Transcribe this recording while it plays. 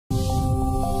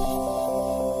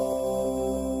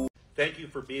Thank you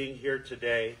for being here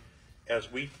today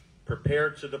as we prepare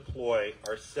to deploy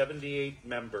our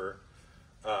 78-member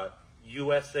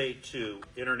USA-2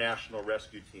 International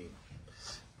Rescue Team.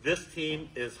 This team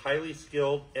is highly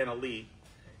skilled and elite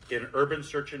in urban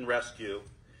search and rescue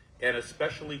and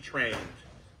especially trained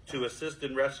to assist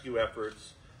in rescue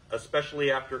efforts,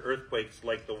 especially after earthquakes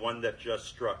like the one that just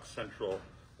struck central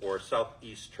or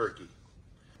southeast Turkey.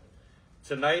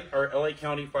 Tonight, our LA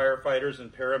County firefighters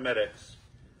and paramedics,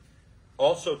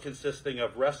 also consisting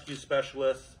of rescue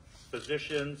specialists,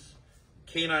 physicians,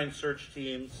 canine search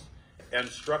teams, and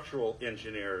structural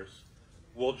engineers,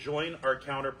 will join our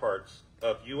counterparts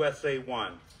of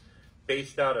USA-1,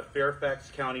 based out of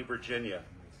Fairfax County, Virginia.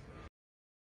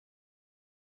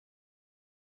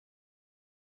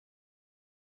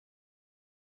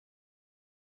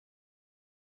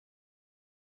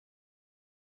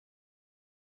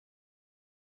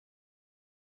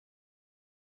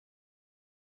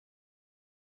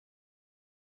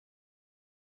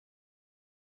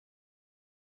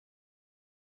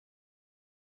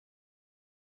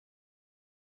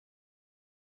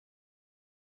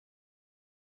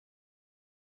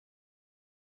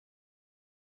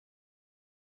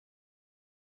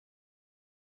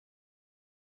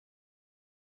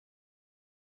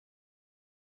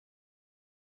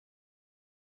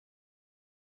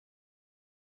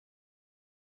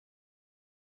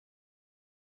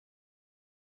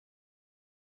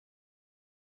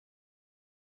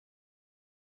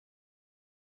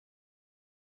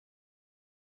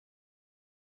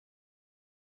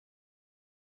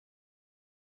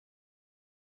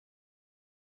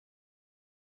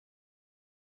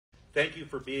 Thank you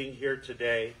for being here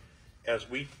today as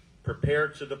we prepare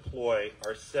to deploy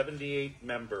our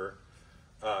 78-member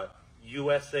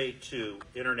USA-2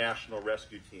 International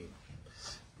Rescue Team.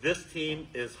 This team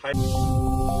is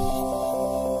highly